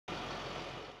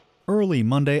Early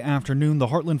Monday afternoon, the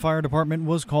Hartland Fire Department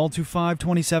was called to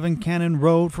 527 Cannon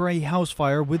Road for a house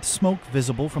fire with smoke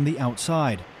visible from the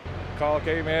outside. Call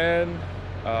came in,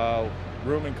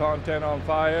 room and content on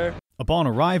fire. Upon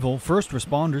arrival, first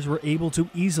responders were able to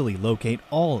easily locate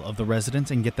all of the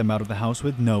residents and get them out of the house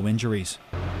with no injuries.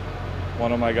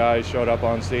 One of my guys showed up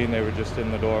on scene. They were just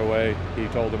in the doorway. He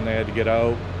told them they had to get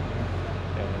out,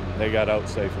 and they got out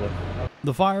safely.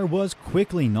 The fire was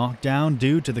quickly knocked down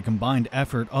due to the combined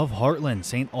effort of Hartland,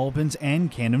 St. Albans,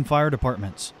 and Cannon Fire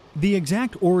Departments. The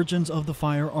exact origins of the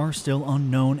fire are still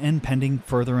unknown and pending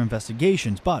further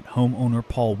investigations, but homeowner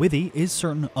Paul Withy is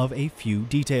certain of a few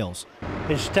details.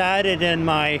 It started in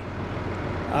my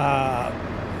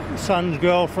son's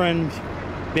girlfriend's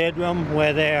bedroom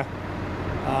where they're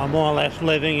more or less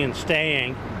living and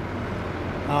staying.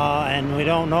 And we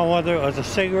don't know whether it was a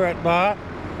cigarette butt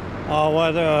or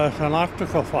whether it was an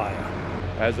electrical fire.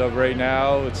 As of right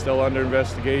now, it's still under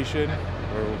investigation.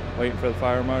 We're waiting for the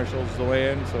fire marshals to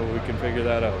land so we can figure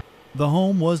that out. The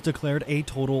home was declared a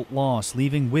total loss,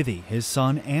 leaving Withy, his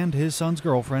son, and his son's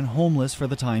girlfriend homeless for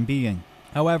the time being.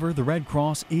 However, the Red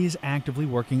Cross is actively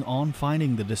working on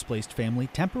finding the displaced family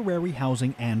temporary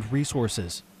housing and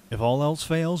resources. If all else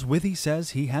fails, Withy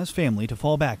says he has family to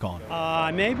fall back on.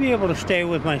 I may be able to stay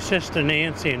with my sister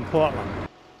Nancy in Portland.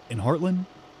 In Hartland,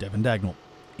 Devin Dagnall,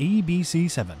 ABC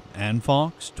 7 and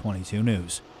Fox 22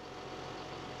 News.